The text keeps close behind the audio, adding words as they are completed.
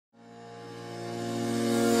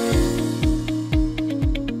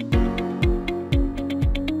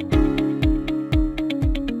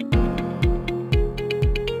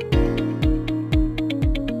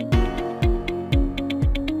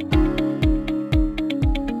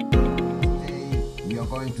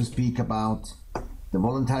going to speak about the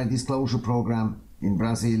voluntary disclosure program in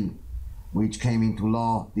Brazil, which came into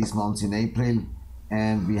law this month in April,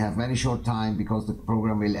 and we have very short time because the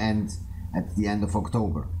program will end at the end of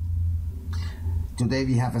October. Today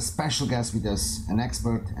we have a special guest with us, an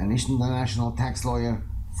expert, an international tax lawyer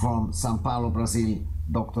from São Paulo, Brazil,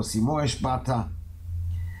 Dr. Simão Espata.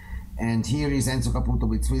 And here is Enzo Caputo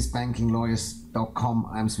with SwissBankingLawyers.com.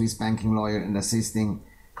 I'm Swiss banking lawyer and assisting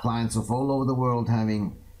clients of all over the world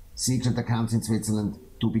having secret accounts in Switzerland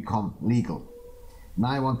to become legal. Now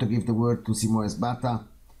I want to give the word to Simão Espata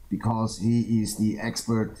because he is the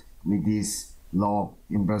expert with this law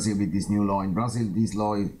in Brazil, with this new law in Brazil. This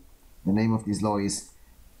law, the name of this law is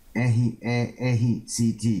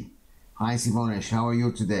RERCT. Hi Simão, how are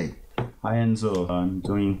you today? Hi Enzo, I'm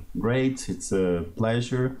doing great. It's a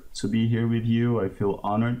pleasure to be here with you. I feel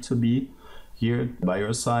honored to be here by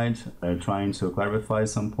your side, trying to clarify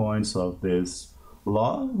some points of this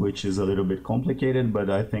law, which is a little bit complicated,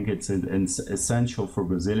 but I think it's essential for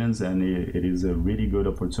Brazilians, and it is a really good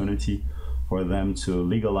opportunity for them to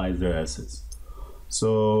legalize their assets.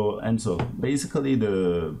 So, Enzo, basically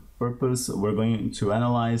the purpose, we're going to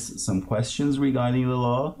analyze some questions regarding the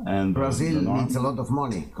law. And Brazil needs a lot of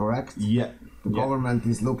money, correct? Yeah. The government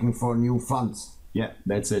is looking for new funds. Yeah,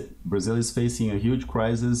 that's it. Brazil is facing a huge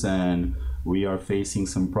crisis and we are facing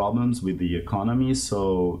some problems with the economy.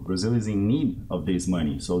 So Brazil is in need of this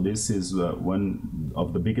money. So this is one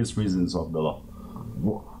of the biggest reasons of the law.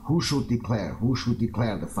 Who should declare? Who should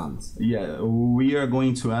declare the funds? Yeah, we are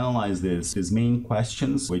going to analyze these main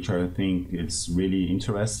questions, which I think it's really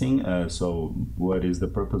interesting. So what is the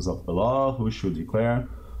purpose of the law? Who should declare?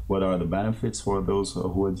 What are the benefits for those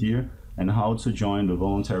who adhere? And how to join the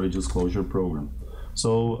voluntary disclosure program.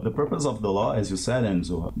 So the purpose of the law, as you said,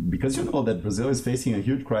 Enzo, because you know that Brazil is facing a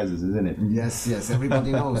huge crisis, isn't it? Yes,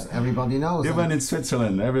 everybody knows. Everybody knows. Even in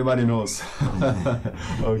Switzerland, everybody knows.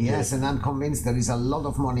 Okay. Yes, and I'm convinced there is a lot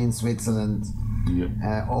of money in Switzerland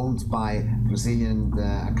owned by Brazilian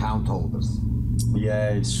account holders.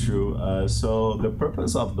 Yeah, it's true. So the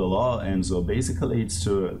purpose of the law, Enzo, basically it's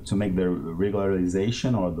to make the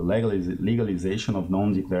regularization or the legalization of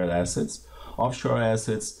non-declared assets, offshore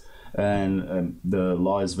assets. And the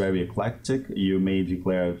law is very eclectic. You may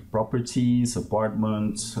declare properties,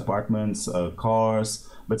 apartments, cars,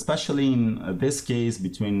 but especially in this case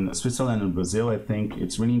between Switzerland and Brazil, I think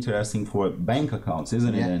it's really interesting for bank accounts,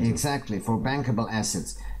 isn't it? Yeah, exactly, for bankable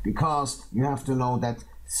assets, because you have to know that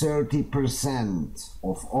 30%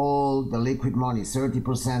 of all the liquid money,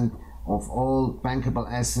 30% of all bankable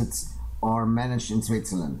assets are managed in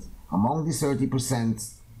Switzerland. Among the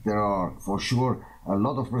 30%, there are for sure a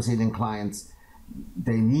lot of Brazilian clients.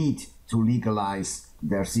 They need to legalize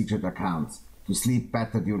their secret accounts to sleep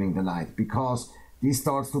better during the night, because this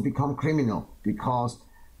starts to become criminal, because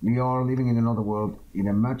we are living in another world, in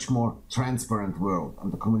a much more transparent world,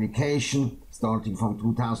 and the communication starting from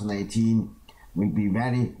 2018 will be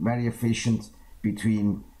very, very efficient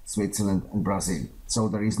between Switzerland and Brazil. So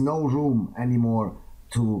there is no room anymore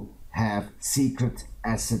to have secret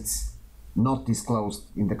assets not disclosed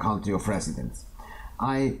in the country of residence.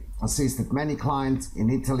 I assisted many clients in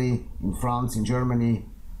Italy, in France, in Germany,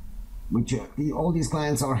 which all these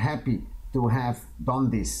clients are happy to have done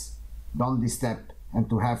this step and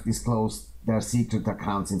to have disclosed their secret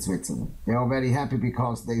accounts in Switzerland. They are very happy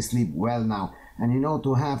because they sleep well now. And you know,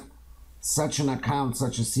 to have such an account,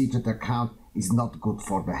 such a secret account, is not good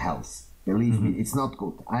for the health. Believe me, it's not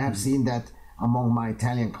good. I have seen that among my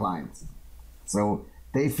Italian clients. So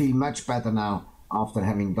they feel much better now after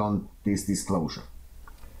having done this disclosure.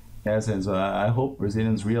 Yes, and so I hope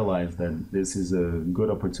Brazilians realize that this is a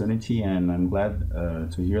good opportunity, and I'm glad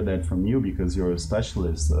to hear that from you, because you're a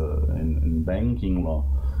specialist in banking law.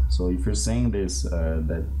 So if you're saying this,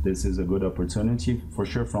 that this is a good opportunity, for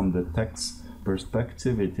sure from the tax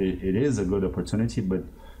perspective, it is a good opportunity, but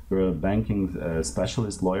you're a banking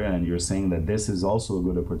specialist lawyer, and you're saying that this is also a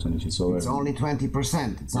good opportunity. So it's only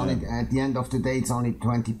 20%. It's only at the end of the day, it's only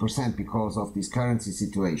 20% because of this currency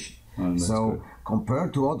situation. So good.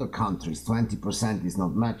 Compared to other countries, 20% is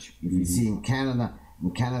not much. If you see in Canada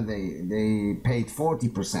they paid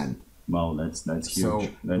 40%. Well, that's huge. So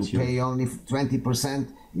that's to pay only 20%,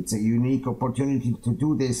 it's a unique opportunity to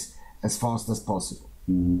do this as fast as possible.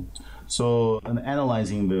 So,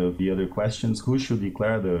 analyzing the other questions, who should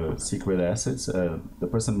declare the secret assets? The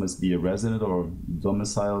person must be a resident or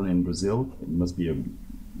domiciled in Brazil. It must be a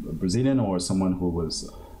Brazilian or someone who was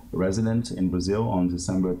a resident in Brazil on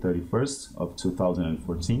December 31st of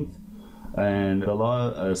 2014. And the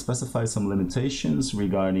law specifies some limitations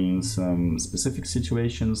regarding some specific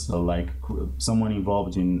situations, like someone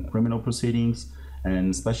involved in criminal proceedings,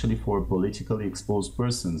 and especially for politically exposed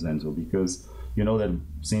persons, Enzo, because you know that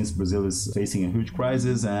since Brazil is facing a huge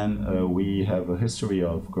crisis and we have a history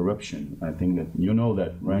of corruption. I think that you know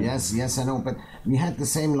that, right? Yes, I know, but we had the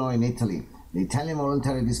same law in Italy. The Italian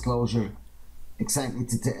voluntary disclosure, it's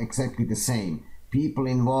exactly the same. People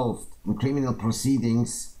involved in criminal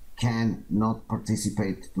proceedings cannot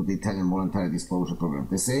participate to the Italian voluntary disclosure program.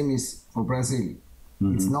 The same is for Brazil.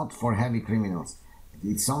 It's not for heavy criminals.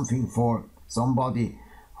 It's something for somebody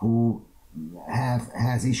who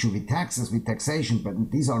has issue with taxes, with taxation,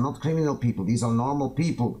 but these are not criminal people. These are normal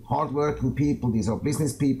people, hardworking people. These are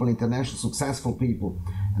business people, international successful people,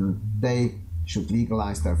 and they should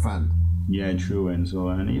legalize their fund. Yeah, true. And so,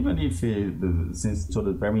 and even if since it's a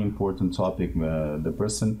very important topic,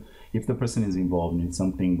 if the person is involved in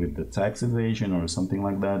something with the tax evasion or something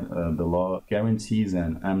like that, the law guarantees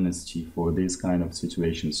an amnesty for this kind of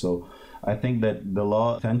situation. So I think that the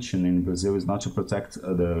law intention in Brazil is not to protect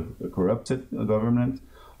the corrupted government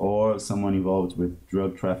or someone involved with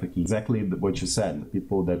drug trafficking. Exactly what you said,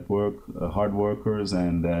 people that work, hard workers,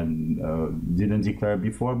 and then didn't declare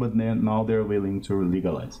before, but now they're willing to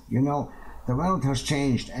legalize. You know, the world has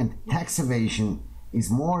changed, and tax evasion is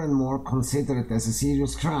more and more considered as a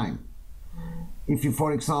serious crime. If you,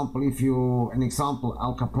 for example,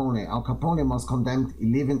 Al Capone was condemned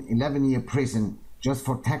 11-year prison just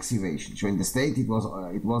for tax evasion. So in the state, it was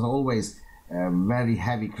always a very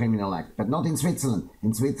heavy criminal act, but not in Switzerland.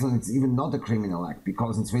 In Switzerland, it's even not a criminal act,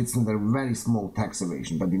 because in Switzerland there are very small tax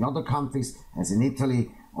evasion. But in other countries, as in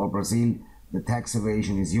Italy or Brazil, the tax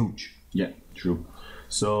evasion is huge. Yeah, true.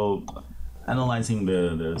 So, analyzing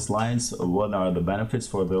the slides, what are the benefits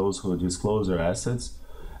for those who disclose their assets?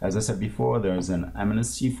 As I said before, there's an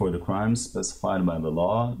amnesty for the crimes specified by the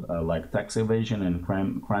law, like tax evasion and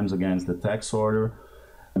crimes against the tax order.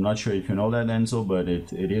 I'm not sure if you know that, Enzo, but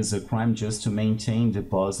it is a crime just to maintain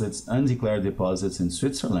deposits, undeclared deposits in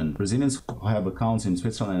Switzerland. Brazilians who have accounts in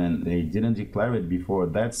Switzerland and they didn't declare it before,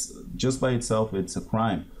 that's just by itself, it's a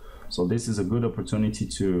crime. So this is a good opportunity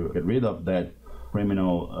to get rid of that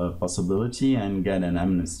criminal possibility and get an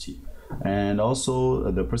amnesty. And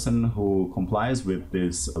also the person who complies with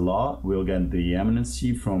this law will get the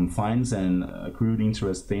amnesty from fines and accrued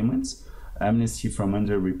interest payments, amnesty from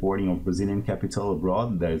underreporting of Brazilian capital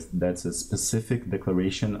abroad. That's a specific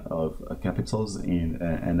declaration of capitals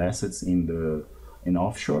and assets in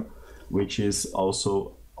offshore, which is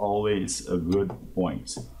also always a good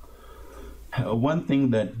point. One thing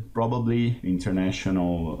that probably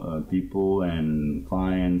international people and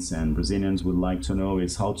clients and Brazilians would like to know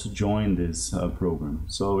is how to join this program.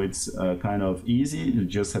 So it's kind of easy. You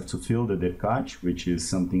just have to fill the RERCT, which is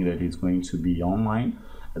something that is going to be online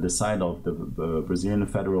at the side of the Brazilian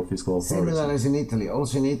Federal Fiscal Authority. Similar as in Italy.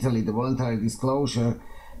 Also in Italy, the voluntary disclosure,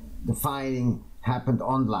 the filing happened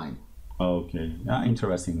online. Okay,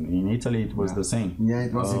 interesting. In Italy, it was the same. Yeah,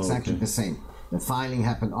 it was exactly the same. The filing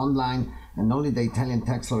happened online, and only the Italian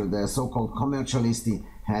tax law, the so-called commercialisti,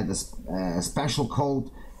 had a special code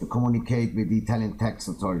to communicate with the Italian tax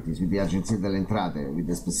authorities, with the Agenzia delle Entrate, with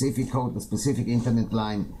the specific code, the specific internet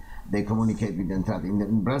line. They communicate with the Entrate.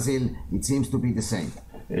 In Brazil, it seems to be the same.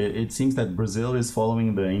 It seems that Brazil is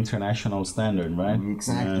following the international standard, right?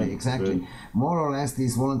 Exactly. Good. More or less,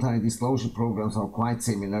 these voluntary disclosure programs are quite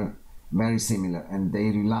similar. Very similar, and they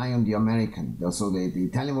rely on the American. So the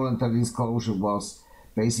Italian voluntary disclosure was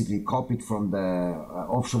basically copied from the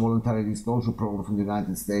offshore voluntary disclosure program from the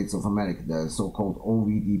United States of America, the so-called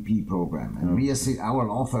VDP program. And our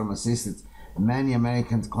law firm assisted many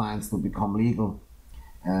American clients to become legal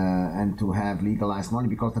and to have legalized money,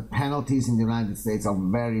 because the penalties in the United States are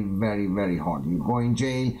very, very, very hard. You go in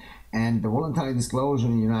jail, and the voluntary disclosure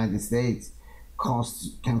in the United States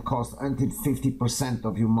can cost until 50%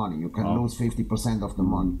 of your money. You can lose 50% of the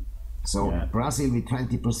money. So Brazil with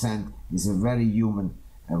 20% is a very human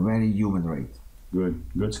rate.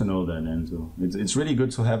 Good to know that, Enzo. It's really good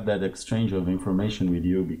to have that exchange of information with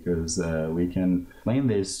you, because we can explain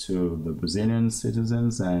this to the Brazilian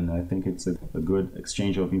citizens, and I think it's a good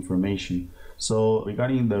exchange of information. So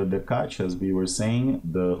regarding the catch, as we were saying,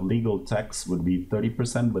 the legal tax would be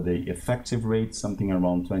 30%, but the effective rate something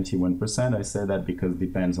around 21%. I say that because it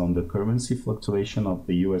depends on the currency fluctuation of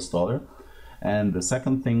the US dollar. And the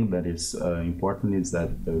second thing that is important is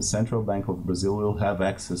that the Central Bank of Brazil will have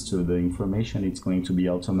access to the information. It's going to be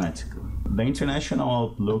automatic. The international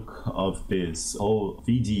outlook of this whole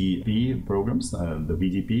VDP programs, the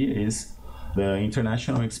VDP, is the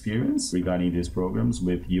international experience regarding these programs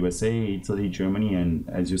with USA, Italy, Germany, and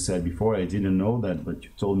as you said before, I didn't know that, but you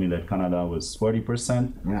told me that Canada was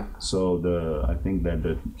 40%. Yeah. So I think that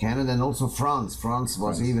the Canada and also France. France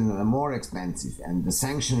was even more expensive, and the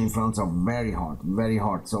sanctions in France are very hard, very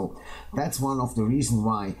hard. So that's one of the reasons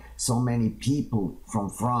why so many people from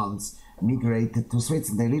France migrated to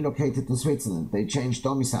Switzerland. They relocated to Switzerland. They changed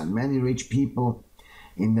domicile. Many rich people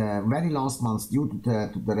in the very last months, due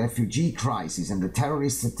to the refugee crisis and the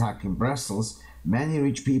terrorist attack in Brussels, many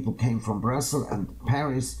rich people came from Brussels and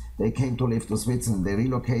Paris. They came to live to Switzerland. They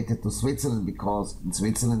relocated to Switzerland because in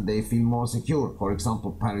Switzerland they feel more secure. For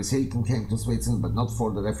example, Paris Hilton came to Switzerland, but not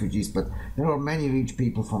for the refugees. But there are many rich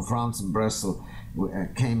people from France and Brussels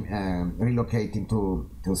came relocating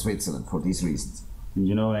to Switzerland for these reasons.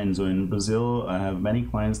 You know, Enzo, in Brazil, I have many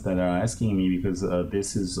clients that are asking me because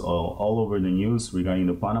this is all over the news regarding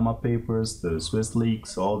the Panama Papers, the Swiss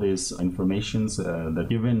leaks, all these informations that are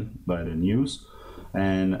given by the news.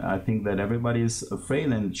 And I think that everybody is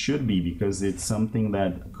afraid, and should be, because it's something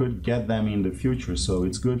that could get them in the future. So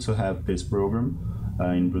it's good to have this program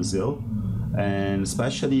in Brazil. And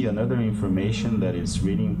especially another information that is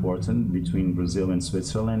really important between Brazil and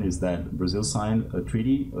Switzerland is that Brazil signed a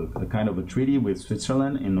treaty, a kind of a treaty with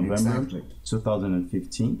Switzerland in November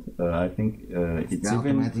 2015. I think it's the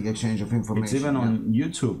even automatic exchange of information. It's even on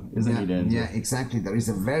YouTube, isn't it? Enzo? Yeah, exactly. There is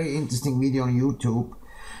a very interesting video on YouTube.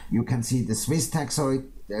 You can see the Swiss tax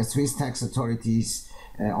authorities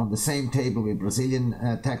on the same table with Brazilian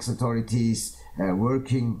tax authorities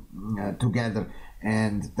working together.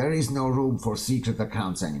 And there is no room for secret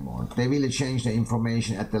accounts anymore. They will change the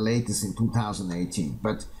information at the latest in 2018.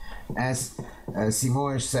 But as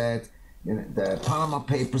Simoes said, the Panama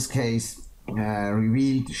Papers case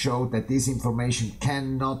showed that this information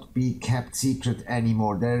cannot be kept secret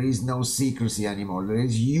anymore. There is no secrecy anymore. There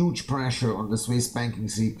is huge pressure on the Swiss banking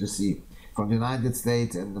secrecy from the United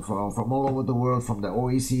States and from all over the world, from the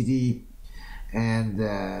OECD.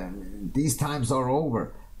 And these times are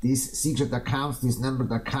over. These secret accounts, these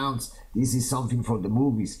numbered accounts, this is something for the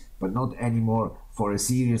movies, but not anymore for a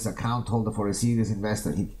serious account holder, for a serious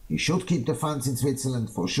investor. He should keep the funds in Switzerland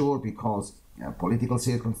for sure, because political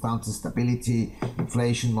circumstances, stability,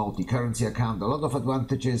 inflation, multi-currency account, a lot of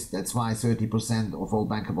advantages. That's why 30% of all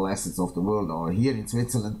bankable assets of the world are here in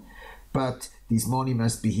Switzerland. But this money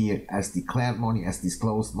must be here as declared money, as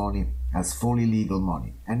disclosed money, as fully legal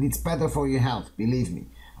money. And it's better for your health, believe me.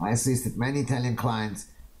 I assisted many Italian clients.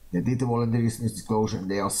 They did the voluntary disclosure,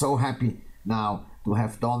 and they are so happy now to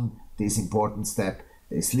have done this important step.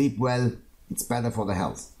 They sleep well. It's better for the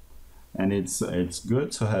health. And it's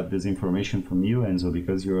good to have this information from you, Enzo,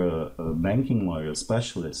 because you're a banking lawyer,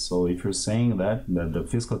 specialist. So if you're saying that the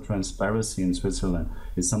fiscal transparency in Switzerland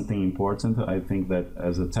is something important, I think that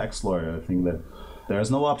as a tax lawyer, I think that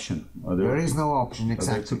there's no option. There is no option,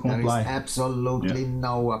 exactly. There is absolutely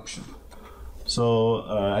no option. So,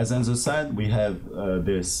 as Enzo said, we have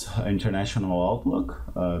this international outlook.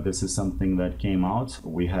 This is something that came out.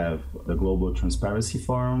 We have the Global Transparency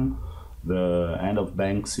Forum, the end of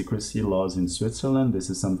bank secrecy laws in Switzerland. This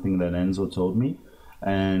is something that Enzo told me.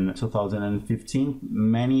 And 2015,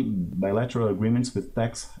 many bilateral agreements with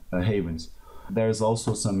tax havens. There's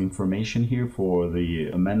also some information here for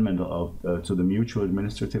the amendment to the Mutual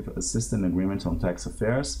Administrative Assistance Agreement on Tax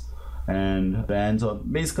Affairs. And the end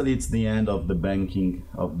of, basically it's the end of the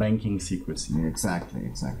banking secrecy.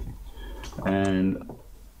 Exactly. And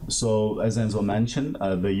so, as Enzo mentioned,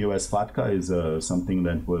 the US FATCA is something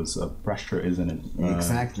that was a pressure, isn't it?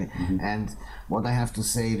 Exactly. And what I have to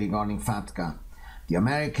say regarding FATCA, the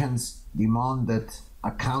Americans demanded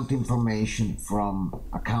account information from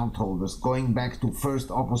account holders going back to 1st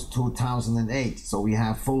August 2008. So we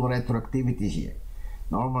have full retroactivity here.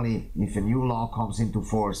 Normally, if a new law comes into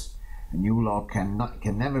force, a new law can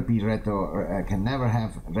never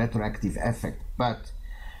have retroactive effect. But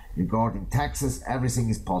regarding taxes, everything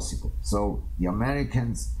is possible. So the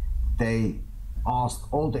Americans, they asked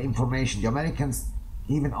all the information. The Americans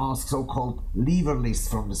even asked so-called lever lists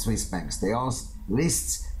from the Swiss banks. They asked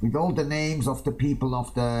lists with all the names of the people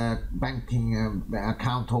of the banking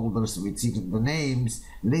account holders, with the names,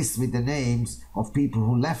 lists with the names of people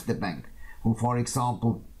who left the bank, who, for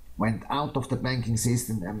example, went out of the banking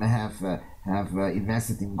system and have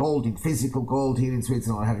invested in gold, in physical gold here in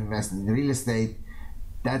Switzerland, or have invested in real estate.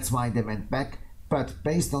 That's why they went back. But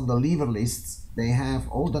based on the lever lists, they have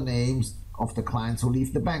all the names of the clients who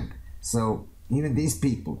leave the bank. So even these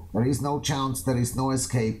people, there is no chance, there is no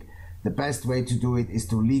escape. The best way to do it is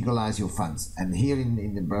to legalize your funds. And here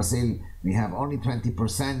in Brazil, we have only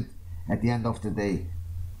 20% at the end of the day.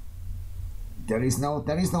 There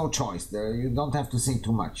is no choice. You don't have to think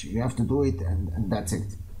too much. You have to do it, and that's it.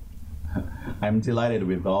 I'm delighted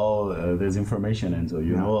with all this information, and so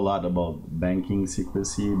you know a lot about banking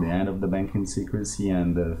secrecy, the end of the banking secrecy,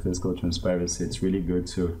 and fiscal transparency. It's really good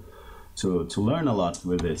to learn a lot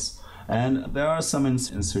with this. And there are some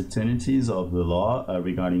uncertainties of the law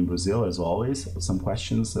regarding Brazil, as always. Some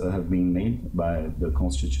questions have been made by the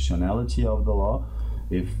constitutionality of the law.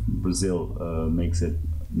 If Brazil makes it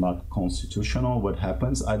not constitutional, what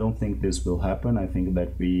happens? I don't think this will happen. I think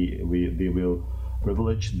that they will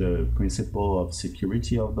privilege the principle of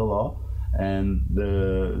security of the law. And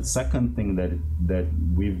the second thing that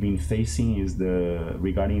we've been facing is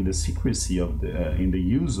regarding the secrecy of in the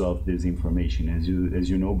use of this information. As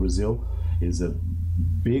you know, Brazil is a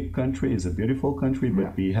big country, is a beautiful country,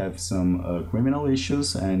 but we have some criminal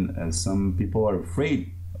issues, and some people are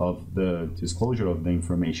afraid of the disclosure of the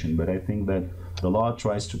information. But I think that the law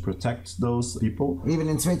tries to protect those people. Even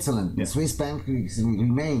in Switzerland, the Swiss bank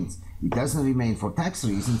remains. It doesn't remain for tax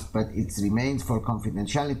reasons, but it remains for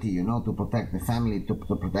confidentiality, to protect the family, to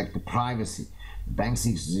protect the privacy. The bank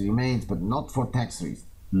secrecy remains, but not for tax reasons.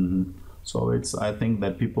 Mm-hmm. So I think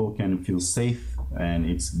that people can feel safe, and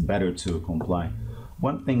it's better to comply.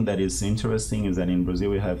 One thing that is interesting is that in Brazil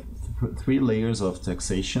we have three layers of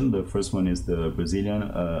taxation. The first one is the Brazilian,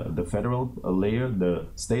 the federal layer, the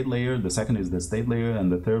state layer. The second is the state layer,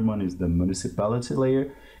 and the third one is the municipality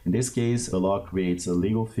layer. In this case, the law creates a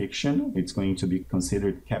legal fiction. It's going to be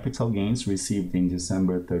considered capital gains received in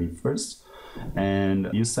December 31st. And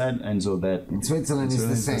you said, Enzo, that in Switzerland it's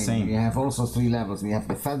the same. We have also three levels. We have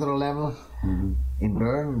the federal level in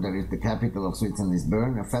Bern. There is the capital of Switzerland is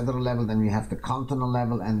Bern. A federal level. Then we have the cantonal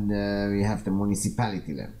level, and we have the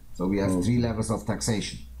municipality level. So we have three levels of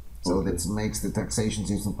taxation. So that makes the taxation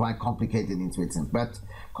system quite complicated in Switzerland. But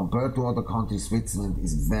compared to other countries, Switzerland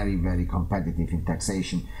is very, very competitive in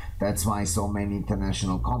taxation. That's why so many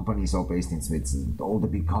international companies are based in Switzerland. All the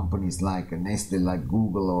big companies like Nestle, like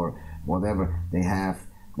Google or whatever, they have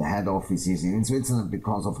the head offices in Switzerland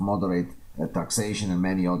because of moderate taxation and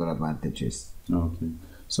many other advantages. Okay.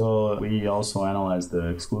 So we also analyzed the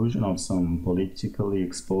exclusion of some politically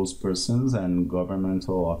exposed persons and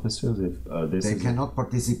governmental officers. If they cannot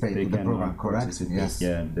participate in the program, correct? Yes.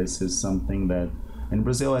 Yeah, this is something that in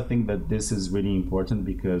Brazil, I think that this is really important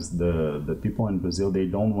because the people in Brazil, they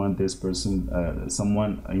don't want this person,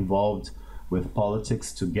 someone involved with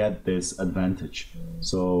politics to get this advantage.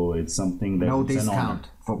 So it's something that no discount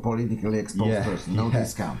for politically exposed person. No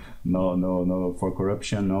discount. No for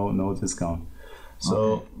corruption. No discount.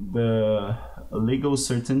 So the legal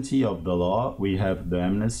certainty of the law, we have the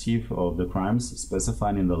amnesty of the crimes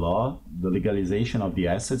specified in the law, the legalization of the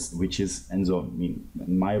assets, which is, Enzo,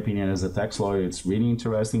 in my opinion as a tax lawyer, it's really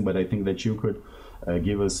interesting, but I think that you could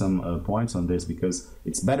give us some points on this, because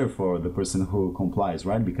it's better for the person who complies,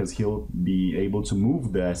 right? Because he'll be able to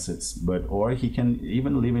move the assets, or he can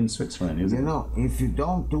even live in Switzerland, isn't it? If you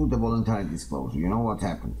don't do the voluntary disclosure, you know what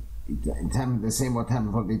happened? It happened the same what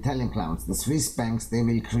happened for the Italian clients. The Swiss banks, they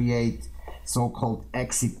will create so-called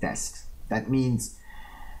exit desks. That means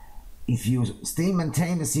if you still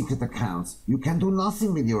maintain a secret account, you can do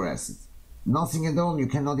nothing with your assets. Nothing at all, you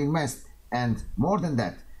cannot invest. And more than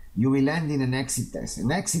that, you will end in an exit desk.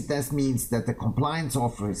 An exit desk means that the compliance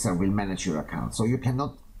officer will manage your account. So you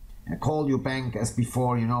cannot call your bank as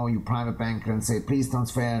before, your private banker, and say, please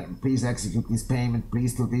transfer, please execute this payment,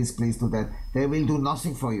 please do this, please do that. They will do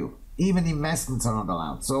nothing for you. Even investments are not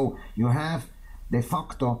allowed. So you have, de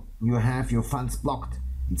facto, you have your funds blocked.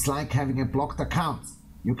 It's like having a blocked account.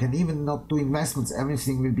 You can even not do investments.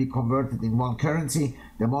 Everything will be converted in one currency.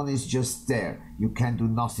 The money is just there. You can do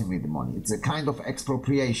nothing with the money. It's a kind of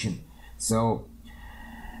expropriation. So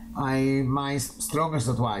my strongest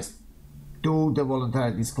advice, do the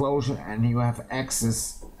voluntary disclosure and you have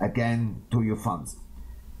access again to your funds.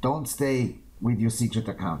 Don't stay with your secret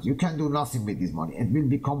account. You can do nothing with this money. It will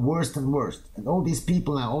become worse and worse. And all these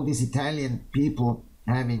people now, all these Italian people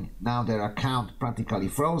having now their account practically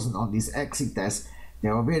frozen on this exit desk, they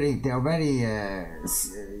are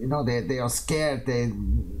scared.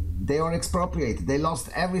 They are expropriated. They lost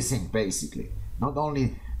everything basically. Not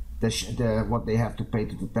only what they have to pay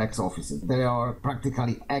to the tax officers. They are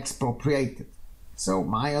practically expropriated. So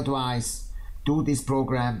my advice, do this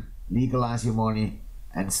program, legalize your money,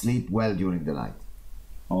 and sleep well during the night.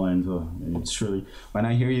 Oh, and it's truly, when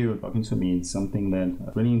I hear you talking to me, it's something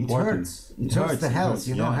that really important. It hurts the health,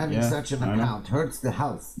 having such an account hurts the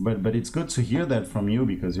health. But it's good to hear that from you,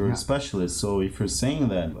 because you're a specialist. So if you're saying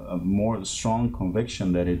that, a more strong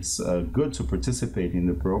conviction that it's good to participate in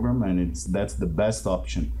the program, and that's the best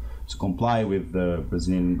option to comply with the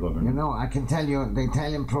Brazilian government? You know, I can tell you the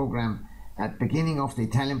Italian program, at the beginning of the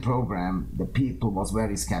Italian program, the people was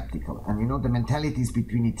very skeptical. And you know, the mentalities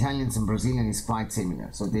between Italians and Brazilians is quite similar.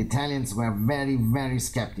 So the Italians were very, very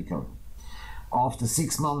skeptical. After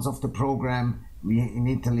 6 months of the program, we in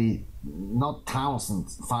Italy, not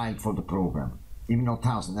thousands filed for the program, even not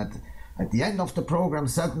thousand. At the end of the program,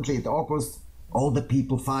 certainly in August, all the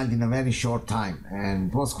people filed in a very short time, and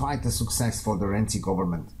it was quite a success for the Renzi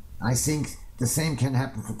government. I think the same can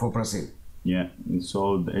happen for Brazil. Yeah,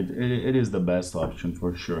 so it is the best option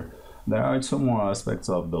for sure. There are two more aspects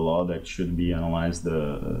of the law that should be analyzed,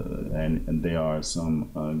 and there are some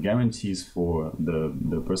guarantees for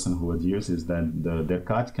the person who adheres, is that the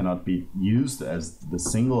RERCT cannot be used as the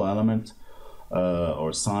single element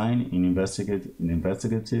or sign in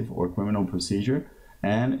investigative or criminal procedure,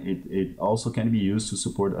 and it also can be used to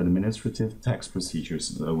support administrative tax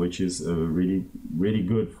procedures, which is really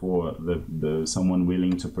good for someone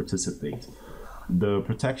willing to participate. The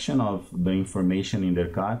protection of the information in the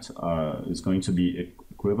RERCT is going to be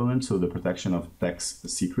equivalent to the protection of tax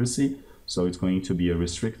secrecy, so it's going to be a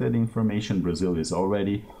restricted information. Brazil is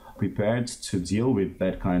already prepared to deal with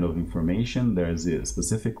that kind of information. There's a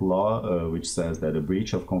specific law which says that a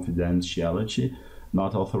breach of confidentiality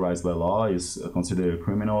not authorized by law is considered a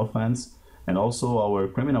criminal offense. And also our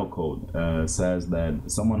criminal code says that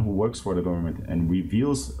someone who works for the government and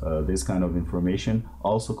reveals this kind of information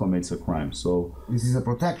also commits a crime. So this is a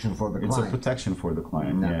protection for the client. It's a protection for the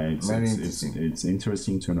client. No, yeah, it's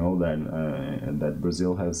interesting to know that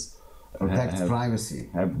Brazil has protects privacy.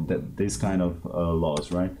 Have this kind of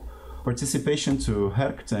laws, right? Participation to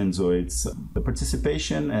RERCT, and so it's the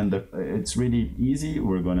participation, and it's really easy.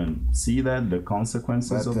 We're gonna see that the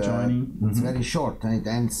consequences of joining. It's very short, and it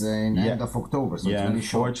ends in end of October. So yeah, it's very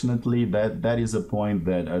short. Unfortunately, that is a point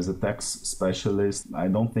that, as a tax specialist, I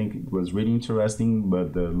don't think it was really interesting.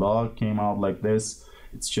 But the law came out like this.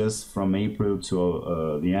 It's just from April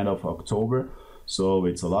to the end of October, so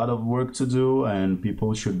it's a lot of work to do, and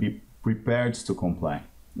people should be prepared to comply.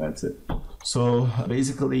 That's it. So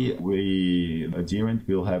basically, adherent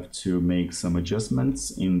will have to make some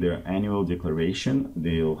adjustments in their annual declaration.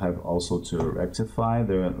 They'll have also to rectify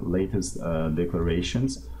their latest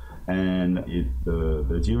declarations, and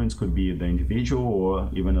the adherents could be the individual or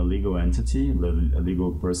even a legal entity. A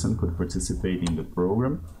legal person could participate in the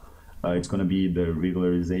program. It's going to be the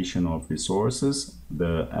regularization of resources,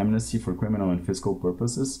 the amnesty for criminal and fiscal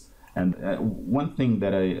purposes. And one thing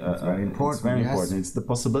that it's very important. It's the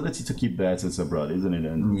possibility to keep the assets abroad, isn't it?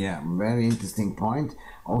 And yeah, very interesting point.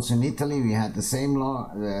 Also in Italy, we had the same law.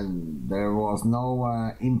 There was no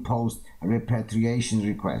imposed repatriation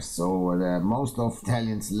request. So most of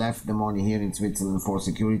Italians left the money here in Switzerland for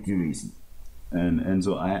security reasons. And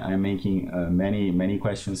so I'm making many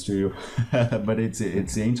questions to you, but it's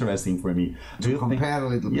interesting for me to compare a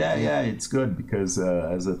little bit. Yeah, it's good because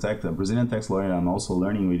as a Brazilian tax lawyer, I'm also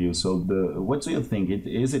learning with you. So what do you think?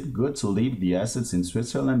 Is it good to leave the assets in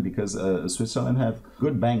Switzerland, because Switzerland have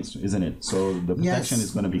good banks, isn't it? So the protection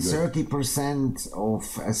is going to be good. 30% of,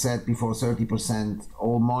 as said before, 30%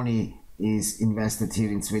 all money is invested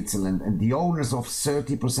here in Switzerland, and the owners of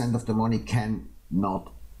 30% of the money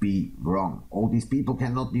cannot be wrong. All these people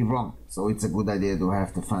cannot be wrong. So it's a good idea to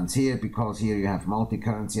have the funds here, because here you have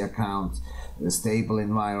multi-currency accounts, a stable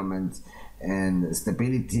environment, and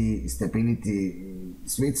stability.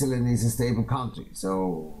 Switzerland is a stable country.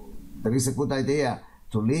 So there is a good idea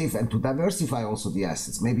to live and to diversify also the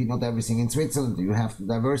assets. Maybe not everything in Switzerland. You have to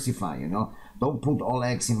diversify, you know. Don't put all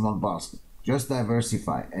eggs in one basket. Just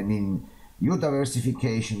diversify. And in your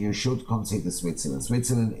diversification, you should consider Switzerland.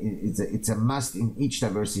 Switzerland, it's a must in each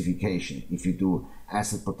diversification if you do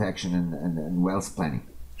asset protection and wealth planning.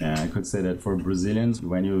 Yeah, I could say that for Brazilians,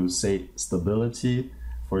 when you say stability,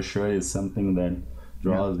 for sure is something that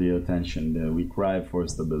draws the attention. We cry for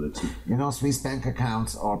stability. You know, Swiss bank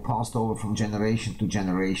accounts are passed over from generation to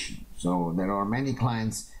generation. So there are many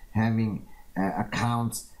clients having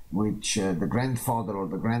accounts which the grandfather or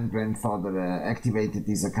the grand-grandfather activated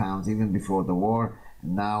these accounts even before the war.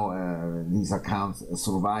 Now these accounts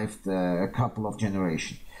survived a couple of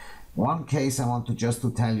generations. One case I want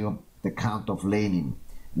to tell you, the Count of Lenin.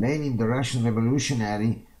 Lenin, the Russian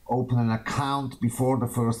revolutionary, opened an account before the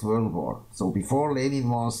First World War. So before Lenin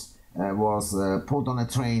was put on a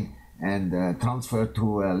train and transferred to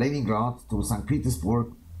Leningrad, to St. Petersburg,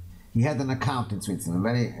 he had an account in Switzerland,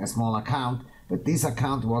 a small account. But this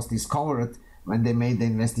account was discovered when they made the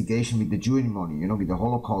investigation with the Jewish money, you know, with the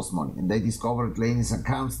Holocaust money. And they discovered Lenin's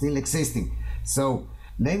account still existing. So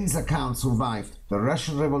Lenin's account survived the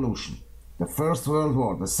Russian Revolution, the First World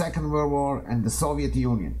War, the Second World War, and the Soviet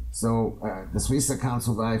Union. So the Swiss account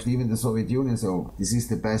survived even the Soviet Union, so this is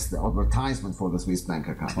the best advertisement for the Swiss bank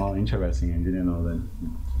account. Oh, interesting. I didn't know that.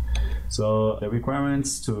 So the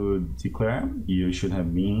requirements to declare, you should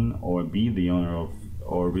have been or be the owner of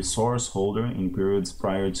or resource holder in periods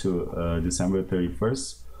prior to December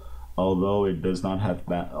 31st. Although it does not have,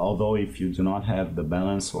 although if you do not have the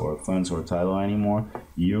balance or funds or title anymore,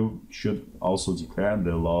 you should also declare.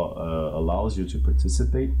 The law allows you to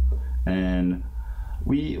participate, and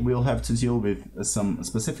we will have to deal with some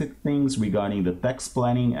specific things regarding the tax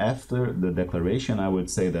planning after the declaration. I would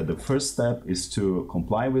say that the first step is to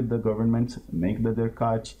comply with the government, make the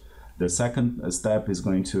RERCT. The second step is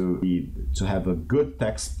going to be to have a good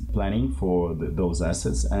tax planning for those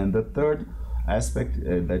assets, and the third aspect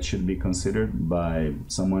that should be considered by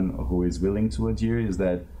someone who is willing to adhere is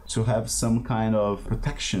that to have some kind of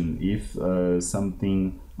protection if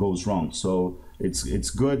something goes wrong. So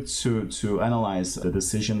it's good to analyze the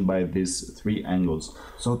decision by these three angles.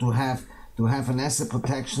 So to have an asset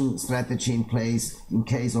protection strategy in place in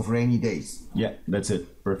case of rainy days. Yeah, that's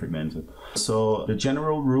it. Perfect answer. So the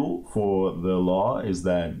general rule for the law is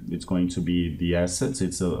that it's going to be the assets.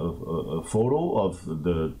 It's a photo of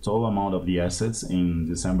the total amount of the assets in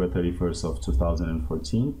December 31st of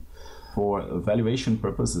 2014. For valuation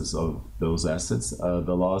purposes of those assets,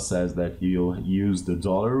 the law says that you'll use the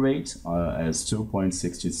dollar rate as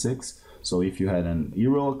 2.66. So if you had an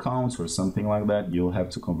euro account or something like that, you'll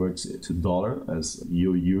have to convert it to dollar as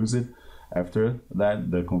you use it. After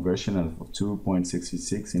that, the conversion of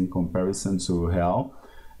 2.66 in comparison to real,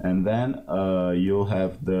 and then you'll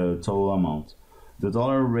have the total amount. The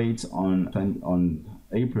dollar rate on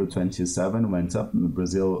April 27 went up. In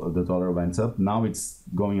Brazil, the dollar went up. Now it's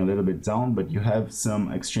going a little bit down, but you have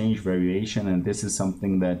some exchange variation, and this is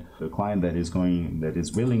something that the client that is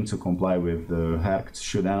willing to comply with the RERCT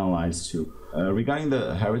should analyze too. Regarding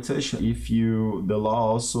the heritage, the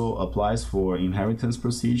law also applies for inheritance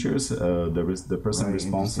procedures. The person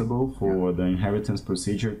responsible for the inheritance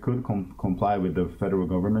procedure could comply with the federal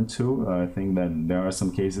government too. I think that there are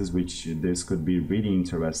some cases which this could be really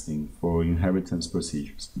interesting for inheritance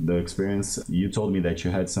procedures. The experience, you told me that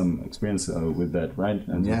you had some experience with that, right?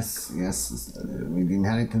 And yes, with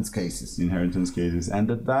inheritance cases. And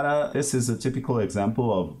the data, this is a typical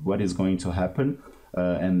example of what is going to happen.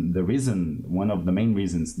 And one of the main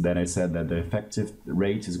reasons that I said that the effective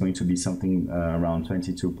rate is going to be something around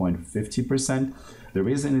 22.50%. The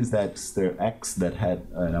reason is that the X that had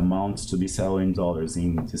an amount to be settled in dollars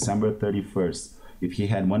in December 31st, if he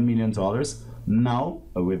had $1 million, now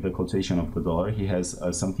with the quotation of the dollar, he has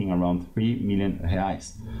something around 3 million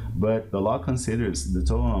reais. But the law considers the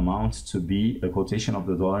total amount to be the quotation of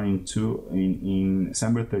the dollar in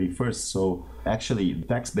December 31st. So actually, the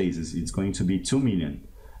tax basis is going to be 2 million.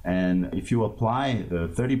 And if you apply the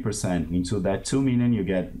 30% into that 2 million, you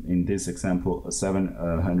get, in this example,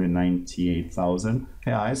 798,000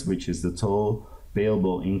 reais, which is the total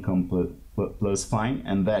payable income plus fine,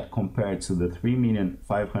 and that compared to the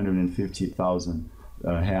 3,550,000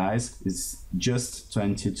 reais is just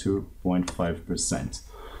 22.5%.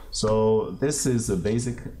 So this is a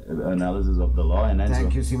basic analysis of the law. And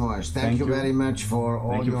thank you, Simões. Thank you very much for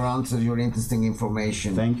all your answers, your interesting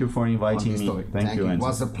information. Thank you for inviting me. Thank you. It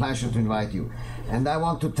was a pleasure to invite you. And I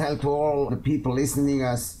want to tell to all the people listening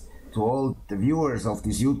us, to all the viewers of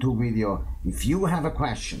this YouTube video, if you have a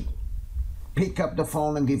question, pick up the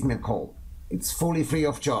phone and give me a call. It's fully free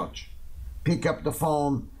of charge. Pick up the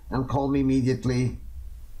phone and call me immediately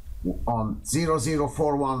on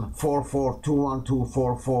 0041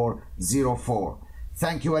 4421244404.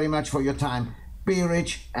 Thank you very much for your time. Be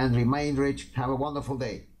rich and remain rich. Have a wonderful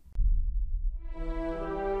day.